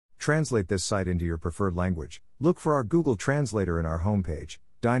Translate this site into your preferred language. Look for our Google Translator in our homepage,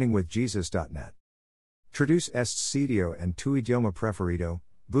 diningwithjesus.net. Traduce este sitio en tu idioma preferido.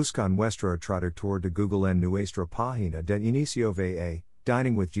 Busca nuestro traductor de Google en nuestra página de inicio va,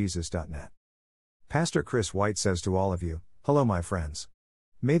 diningwithjesus.net. Pastor Chris White says to all of you, hello my friends.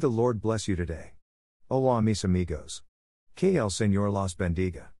 May the Lord bless you today. Hola mis amigos. Que el Señor los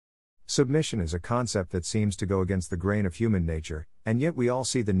bendiga. Submission is a concept that seems to go against the grain of human nature, and yet we all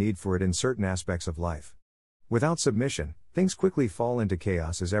see the need for it in certain aspects of life. Without submission, things quickly fall into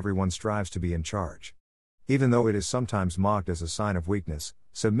chaos as everyone strives to be in charge. Even though it is sometimes mocked as a sign of weakness,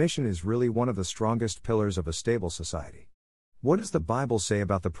 submission is really one of the strongest pillars of a stable society. What does the Bible say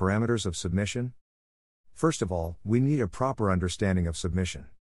about the parameters of submission? First of all, we need a proper understanding of submission.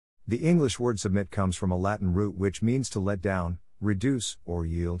 The English word submit comes from a Latin root which means to let down, reduce, or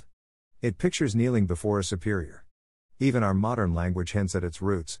yield. It pictures kneeling before a superior. Even our modern language hints at its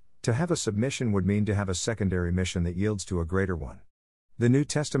roots. To have a submission would mean to have a secondary mission that yields to a greater one. The New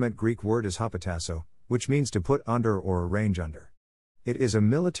Testament Greek word is hupotasso, which means to put under or arrange under. It is a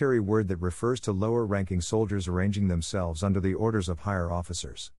military word that refers to lower-ranking soldiers arranging themselves under the orders of higher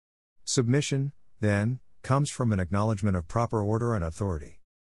officers. Submission, then, comes from an acknowledgement of proper order and authority.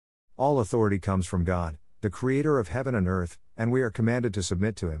 All authority comes from God, the creator of heaven and earth, and we are commanded to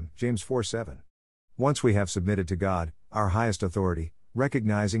submit to him, James 4:7. Once we have submitted to God, our highest authority,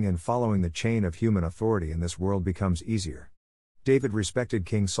 recognizing and following the chain of human authority in this world becomes easier. David respected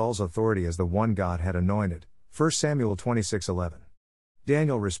King Saul's authority as the one God had anointed, 1 Samuel 26:11.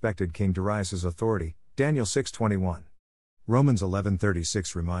 Daniel respected King Darius' authority, Daniel 6:21. Romans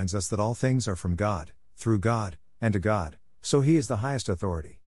 11:36 reminds us that all things are from God, through God, and to God, so he is the highest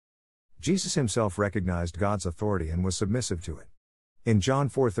authority. Jesus himself recognized God's authority and was submissive to it. In John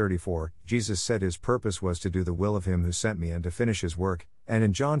 4:34, Jesus said his purpose was to do the will of him who sent me and to finish his work, and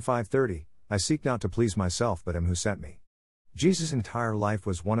in John 5:30, I seek not to please myself but him who sent me. Jesus' entire life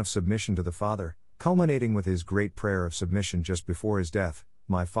was one of submission to the Father, culminating with his great prayer of submission just before his death,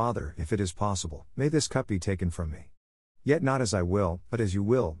 My Father, if it is possible, may this cup be taken from me. Yet not as I will, but as you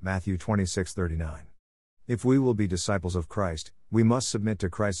will, Matthew 26:39. If we will be disciples of Christ, we must submit to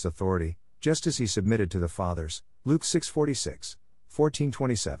Christ's authority, just as he submitted to the Father's, Luke 6:46,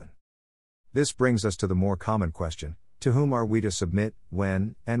 14:27. This brings us to the more common question, to whom are we to submit,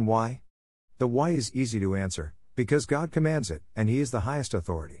 when, and why? The why is easy to answer, because God commands it, and he is the highest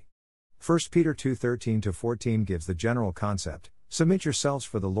authority. 1 Peter 2:13-14 gives the general concept, submit yourselves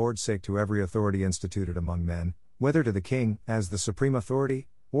for the Lord's sake to every authority instituted among men, whether to the king, as the supreme authority,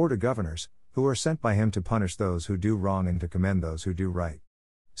 or to governors, who are sent by him to punish those who do wrong and to commend those who do right.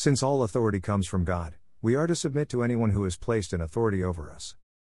 Since all authority comes from God, we are to submit to anyone who is placed in authority over us.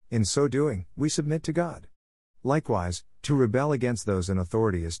 In so doing, we submit to God. Likewise, to rebel against those in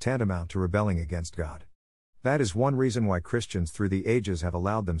authority is tantamount to rebelling against God. That is one reason why Christians through the ages have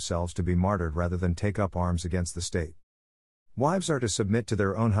allowed themselves to be martyred rather than take up arms against the state. Wives are to submit to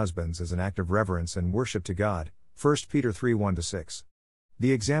their own husbands as an act of reverence and worship to God, 1 Peter 3:1-6.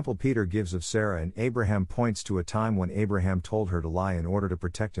 The example Peter gives of Sarah and Abraham points to a time when Abraham told her to lie in order to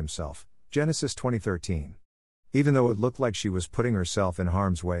protect himself, Genesis 20:13. Even though it looked like she was putting herself in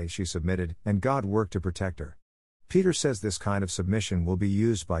harm's way, she submitted, and God worked to protect her. Peter says this kind of submission will be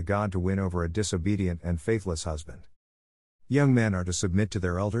used by God to win over a disobedient and faithless husband. Young men are to submit to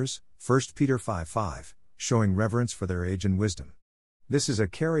their elders, 1 Peter 5:5, showing reverence for their age and wisdom. This is a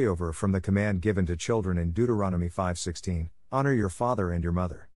carryover from the command given to children in Deuteronomy 5:16, honor your father and your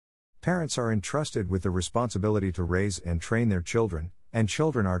mother. Parents are entrusted with the responsibility to raise and train their children, and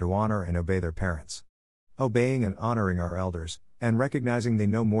children are to honor and obey their parents. Obeying and honoring our elders, and recognizing they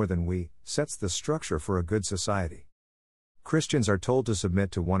know more than we, sets the structure for a good society. Christians are told to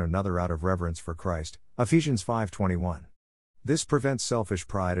submit to one another out of reverence for Christ, Ephesians 5:21. This prevents selfish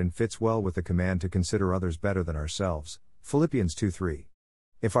pride and fits well with the command to consider others better than ourselves, Philippians 2:3.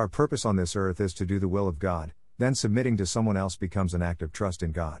 If our purpose on this earth is to do the will of God, then submitting to someone else becomes an act of trust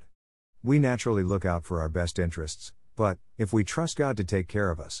in God. We naturally look out for our best interests, but, if we trust God to take care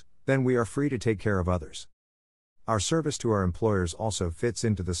of us, then we are free to take care of others. Our service to our employers also fits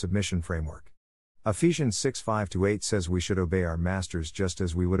into the submission framework. Ephesians 6:5-8 says we should obey our masters just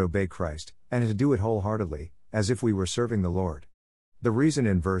as we would obey Christ, and to do it wholeheartedly, as if we were serving the Lord. The reason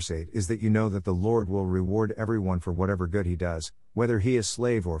in verse 8 is that you know that the Lord will reward everyone for whatever good he does, whether he is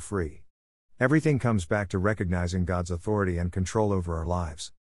slave or free. Everything comes back to recognizing God's authority and control over our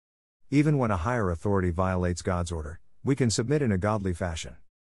lives. Even when a higher authority violates God's order, we can submit in a godly fashion.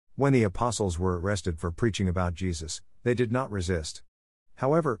 When the apostles were arrested for preaching about Jesus, they did not resist.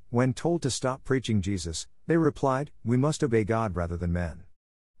 However, when told to stop preaching Jesus, they replied, "We must obey God rather than men."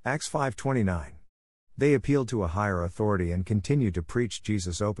 Acts 5:29. They appealed to a higher authority and continued to preach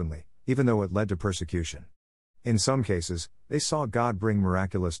Jesus openly, even though it led to persecution. In some cases, they saw God bring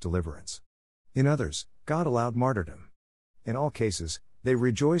miraculous deliverance. In others, God allowed martyrdom. In all cases, they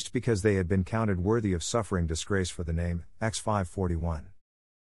rejoiced because they had been counted worthy of suffering disgrace for the name. Acts 5:41.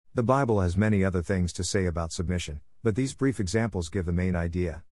 The Bible has many other things to say about submission, but these brief examples give the main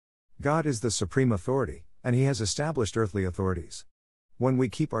idea. God is the supreme authority, and He has established earthly authorities. When we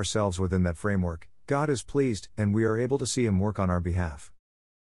keep ourselves within that framework, God is pleased, and we are able to see Him work on our behalf.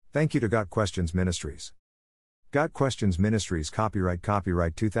 Thank you to Got Questions Ministries. Got Questions Ministries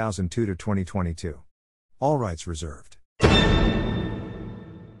copyright 2002 to 2022. All rights reserved.